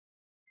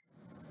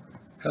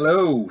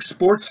Hello,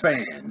 sports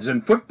fans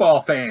and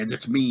football fans.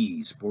 It's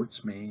me,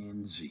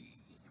 Sportsman Z,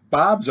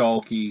 Bob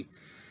Zolke.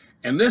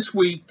 And this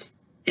week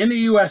in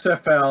the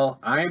USFL,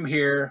 I'm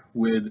here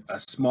with a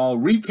small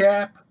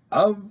recap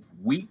of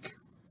week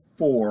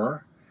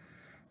 4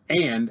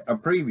 and a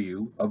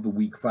preview of the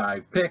week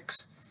 5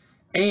 picks.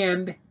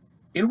 And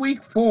in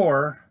week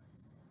 4,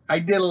 I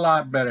did a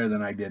lot better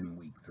than I did in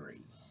week 3.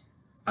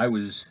 I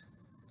was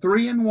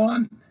 3 and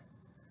 1.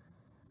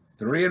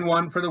 3 and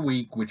 1 for the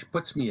week, which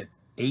puts me at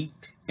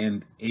 8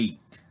 and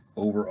 8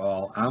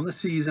 overall on the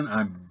season.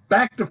 I'm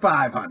back to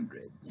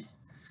 500.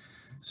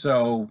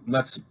 So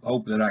let's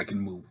hope that I can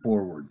move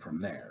forward from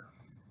there.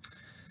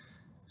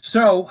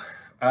 So,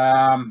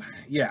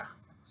 yeah.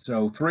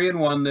 So 3 and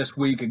 1 this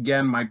week.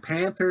 Again, my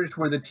Panthers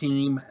were the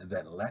team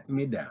that let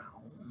me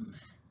down.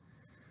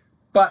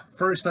 But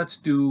first, let's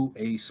do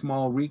a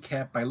small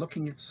recap by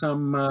looking at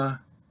some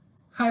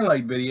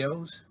highlight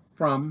videos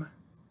from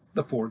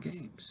the 4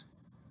 games.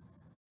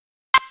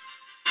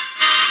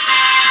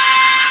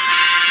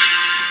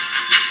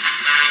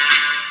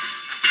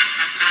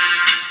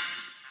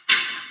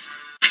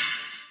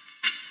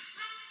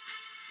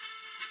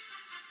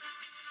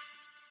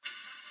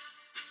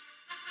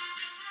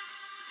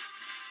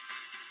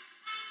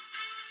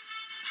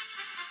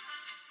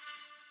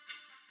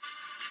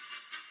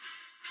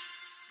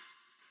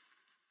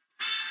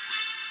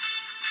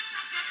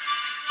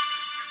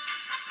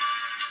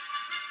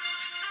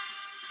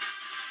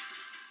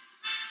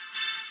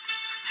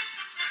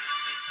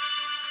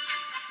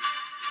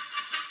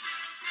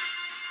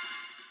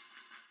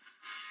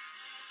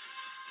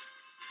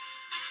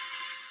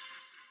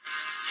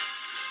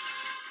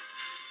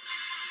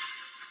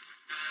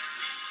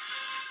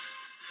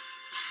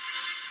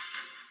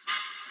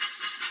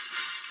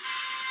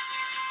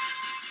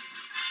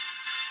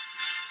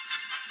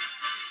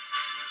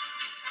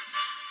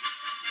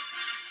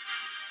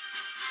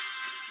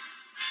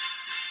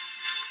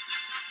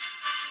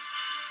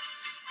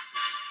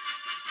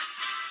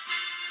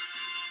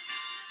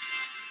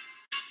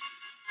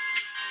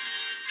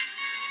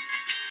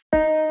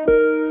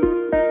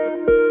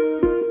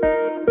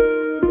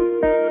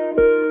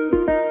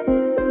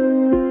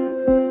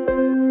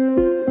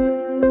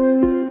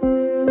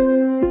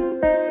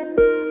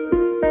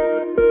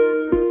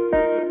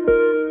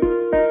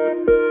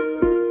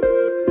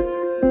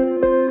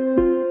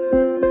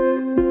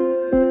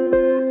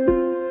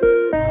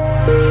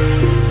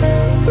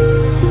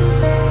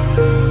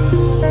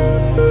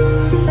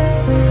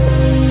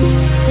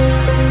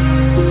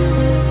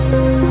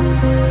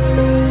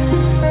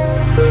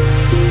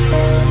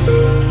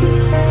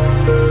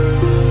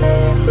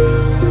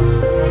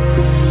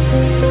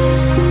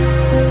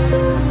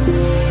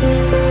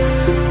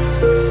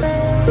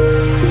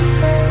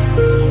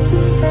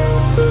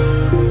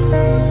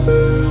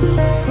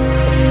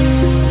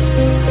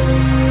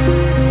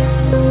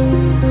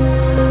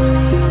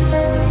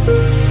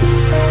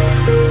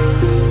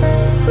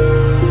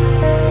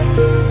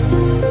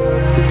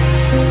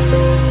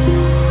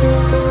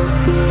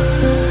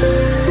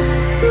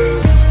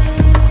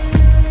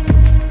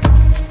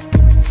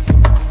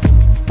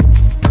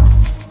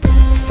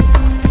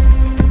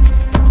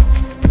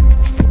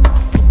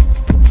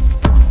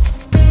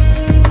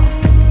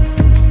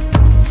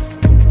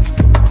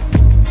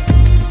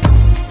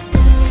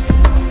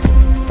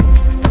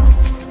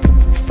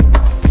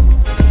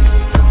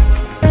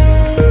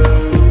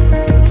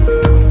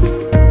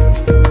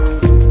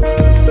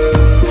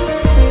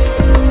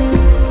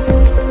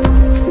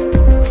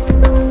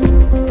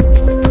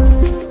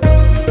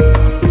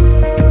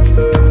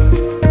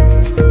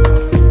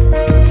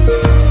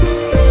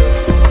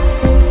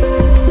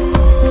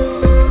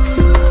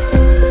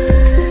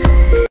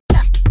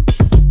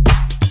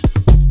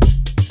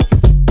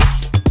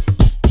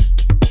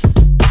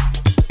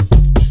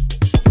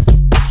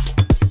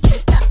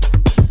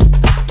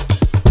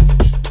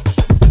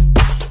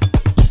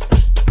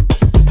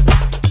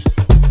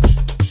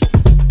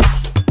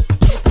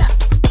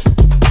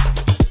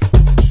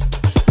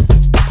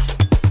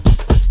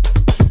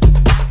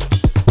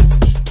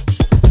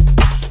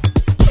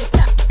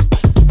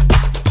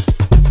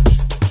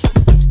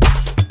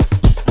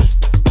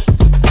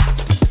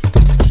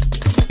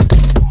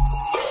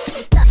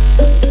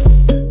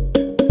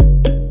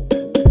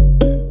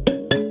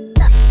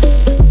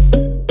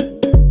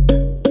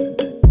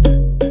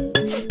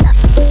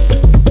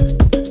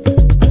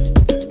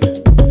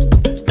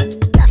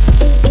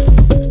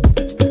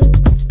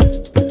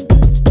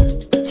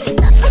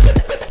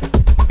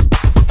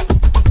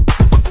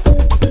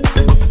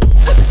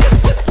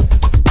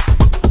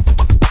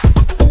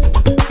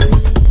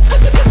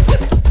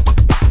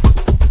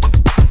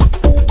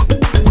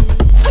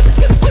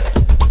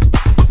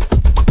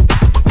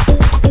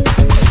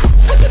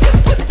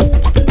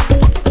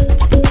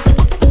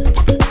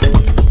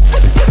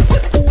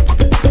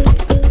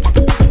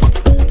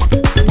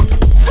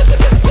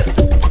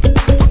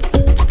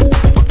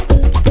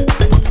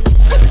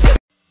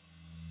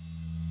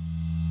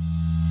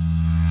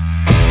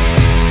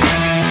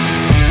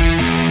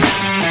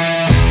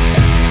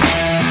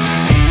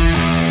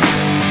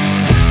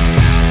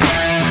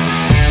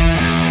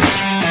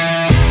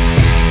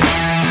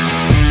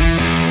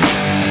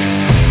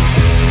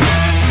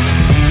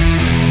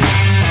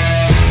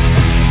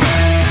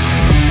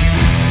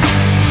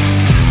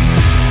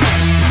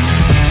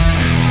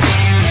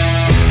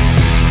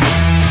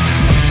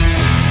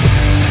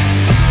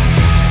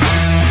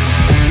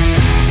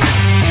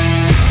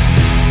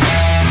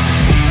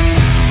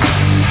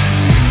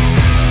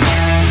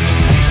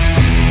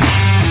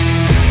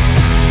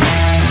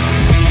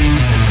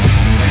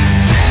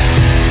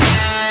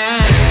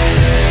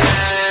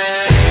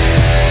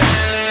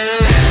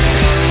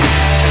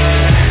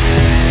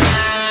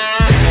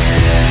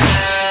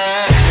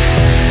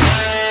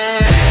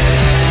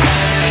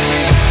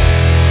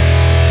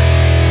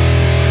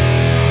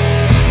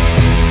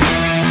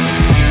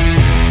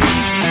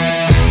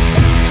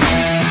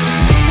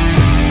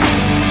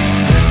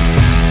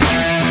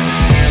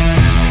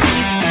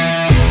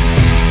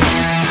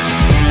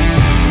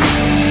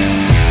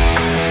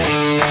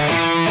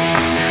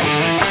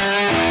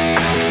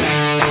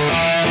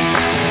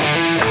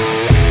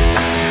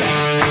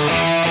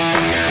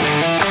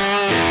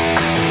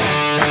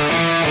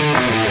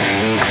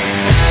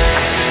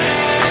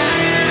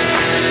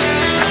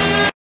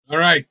 All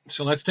right,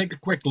 so let's take a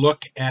quick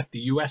look at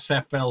the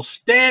USFL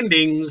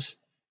standings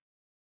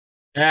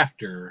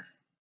after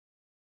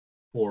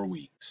 4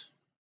 weeks.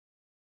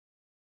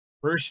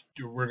 First,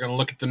 we're going to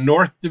look at the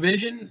North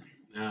Division.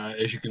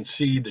 As you can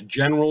see, the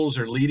Generals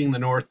are leading the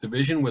North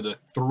Division with a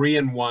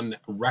 3-1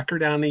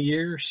 record on the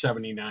year,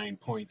 79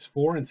 points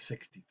for and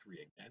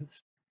 63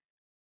 against.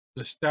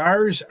 The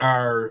Stars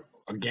are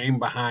a game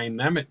behind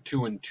them at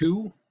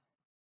 2-2,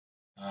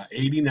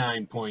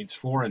 89 points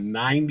for and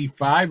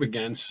 95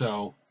 against.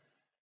 So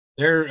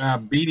they're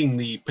beating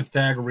the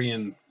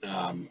Pythagorean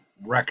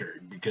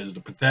record, because the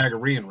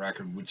Pythagorean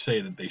record would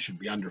say that they should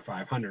be under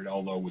 500,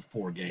 although with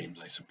 4 games,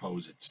 I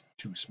suppose it's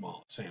too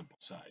small a sample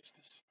size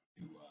to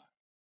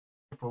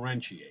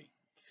differentiate.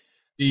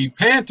 The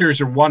Panthers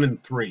are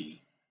 1-3.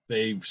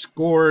 They've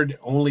scored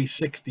only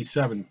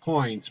 67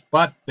 points,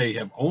 but they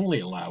have only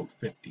allowed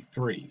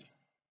 53.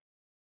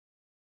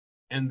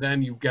 And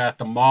then you've got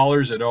the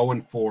Maulers at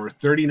 0-4,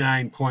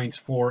 39 points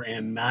for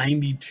and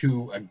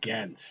 92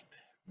 against.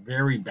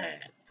 Very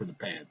bad for the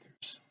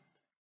Panthers.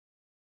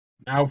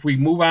 Now, if we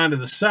move on to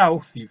the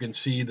South, you can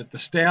see that the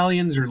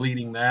Stallions are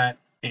leading that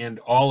and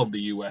all of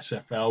the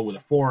USFL with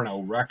a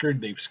 4-0 record.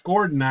 They've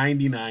scored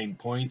 99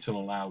 points and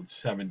allowed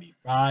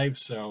 75,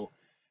 so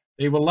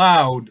they've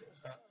allowed,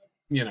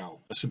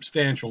 a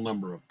substantial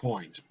number of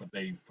points, but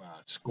they've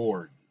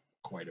scored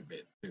quite a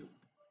bit too.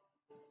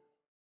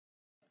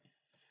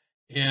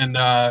 And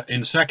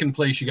in second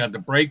place, you got the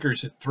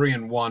Breakers at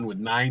 3-1 with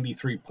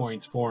 93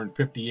 points for and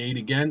 58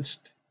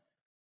 against.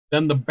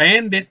 Then the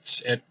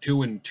Bandits at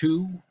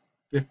 2-2,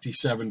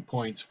 57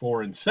 points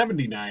for and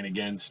 79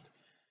 against.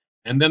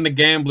 And then the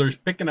Gamblers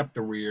picking up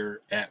the rear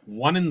at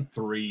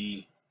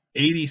 1-3,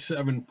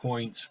 87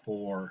 points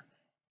for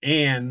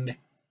and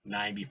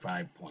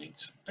 95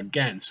 points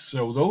against.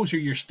 So those are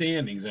your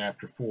standings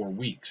after 4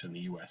 weeks in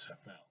the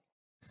USFL.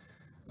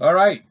 All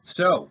right,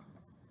 so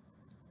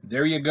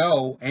there you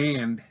go.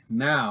 And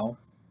now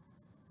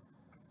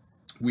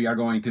we are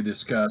going to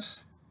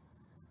discuss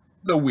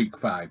the Week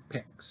 5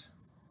 picks.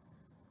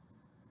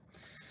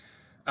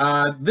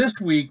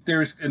 This week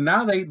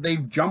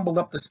they've jumbled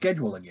up the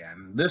schedule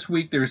again. This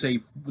week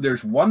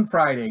there's one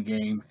Friday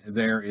game,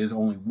 there is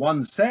only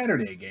one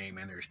Saturday game,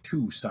 and there's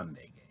 2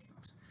 Sunday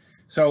games.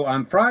 So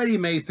on Friday,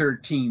 May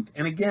 13th,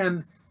 and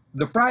again,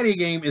 the Friday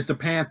game is the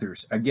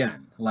Panthers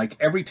again. Like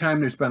every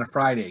time there's been a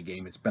Friday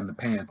game, it's been the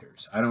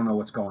Panthers. I don't know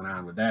what's going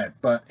on with that,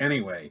 but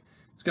anyway,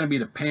 it's going to be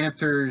the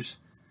Panthers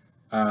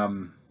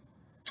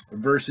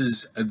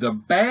versus the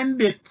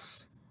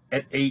Bandits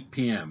at 8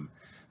 p.m.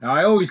 Now,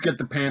 I always get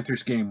the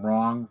Panthers game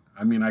wrong.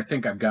 I mean, I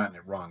think I've gotten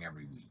it wrong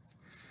every week.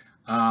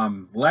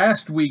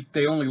 Last week,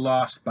 they only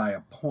lost by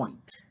a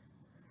point,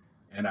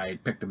 and I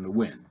had picked them to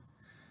win.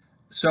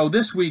 So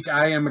this week,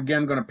 I am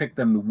again going to pick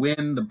them to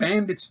win. The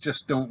Bandits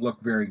just don't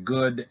look very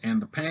good,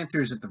 and the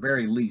Panthers, at the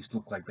very least,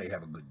 look like they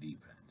have a good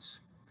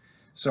defense.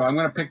 So I'm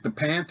going to pick the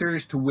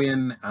Panthers to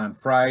win on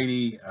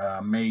Friday,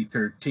 May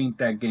 13th.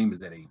 That game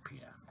is at 8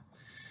 p.m.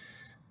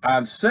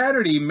 On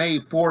Saturday, May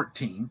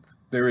 14th,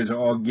 there is,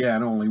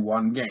 again, only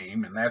one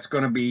game, and that's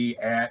going to be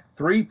at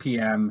 3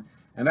 p.m.,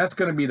 and that's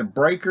going to be the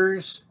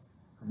Breakers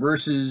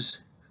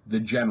versus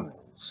the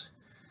Generals.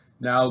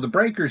 Now, the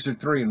Breakers are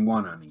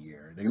 3-1 on the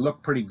year. They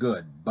look pretty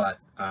good, but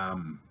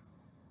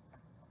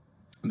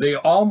they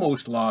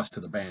almost lost to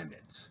the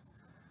Bandits.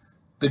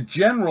 The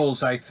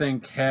Generals, I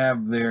think,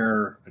 have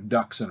their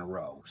ducks in a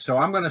row. So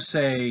I'm going to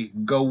say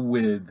go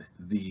with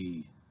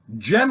the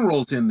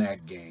Generals in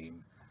that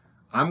game.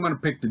 I'm going to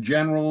pick the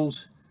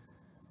Generals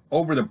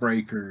over the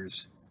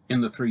Breakers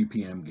in the 3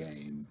 p.m.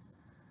 game.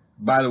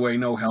 By the way,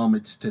 no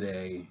helmets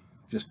today.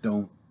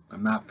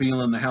 I'm not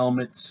feeling the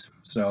helmets,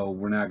 so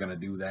we're not going to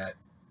do that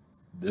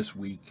this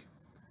week.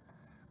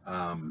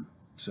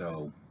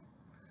 So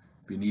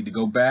if you need to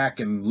go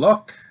back and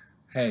look,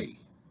 hey,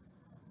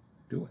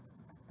 do it.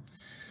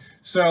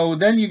 So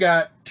then you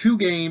got 2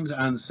 games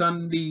on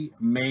Sunday,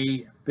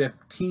 May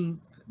 15th.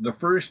 The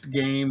first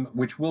game,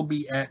 which will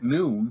be at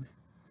noon,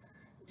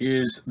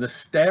 is the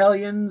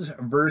Stallions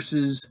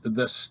versus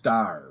the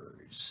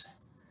Stars.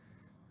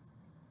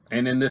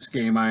 And in this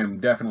game, I am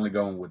definitely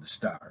going with the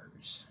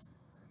Stars.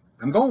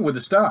 I'm going with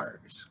the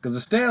Stars, because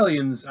the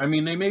Stallions, I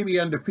mean, they may be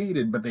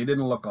undefeated, but they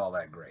didn't look all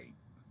that great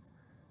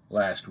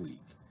last week.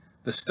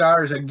 The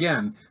Stars,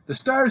 again, the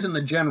Stars and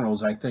the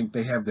Generals, I think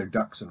they have their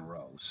ducks in a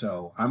row.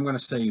 So I'm going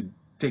to say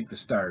take the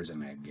Stars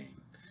in that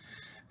game.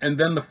 And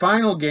then the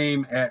final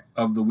game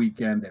of the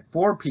weekend at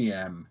 4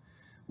 p.m.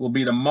 will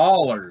be the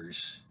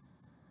Maulers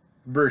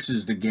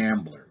versus the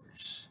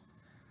Gamblers.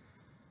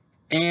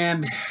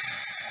 And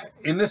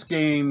in this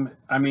game,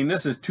 I mean,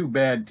 this is 2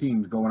 bad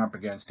teams going up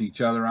against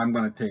each other. I'm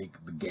going to take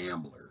the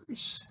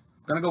Gamblers.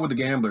 I'm going to go with the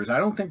Gamblers. I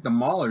don't think the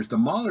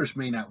Maulers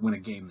may not win a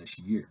game this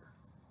year.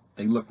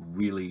 They look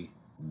really,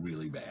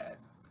 really bad.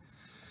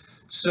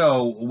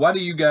 So, what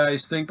do you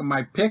guys think of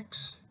my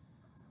picks?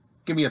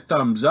 Give me a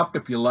thumbs up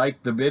if you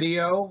like the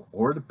video,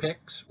 or the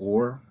picks,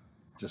 or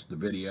just the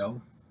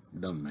video.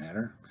 It doesn't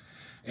matter.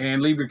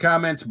 And leave your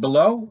comments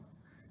below.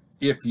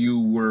 If you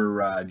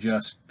were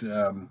just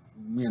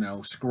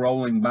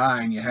scrolling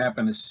by and you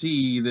happen to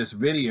see this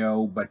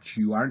video, but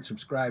you aren't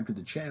subscribed to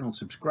the channel,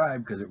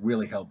 subscribe, because it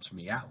really helps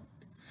me out.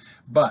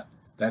 But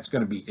that's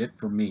going to be it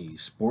for me.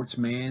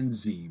 Sportsman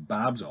Z,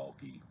 Bob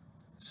Zolke,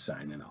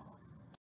 signing off.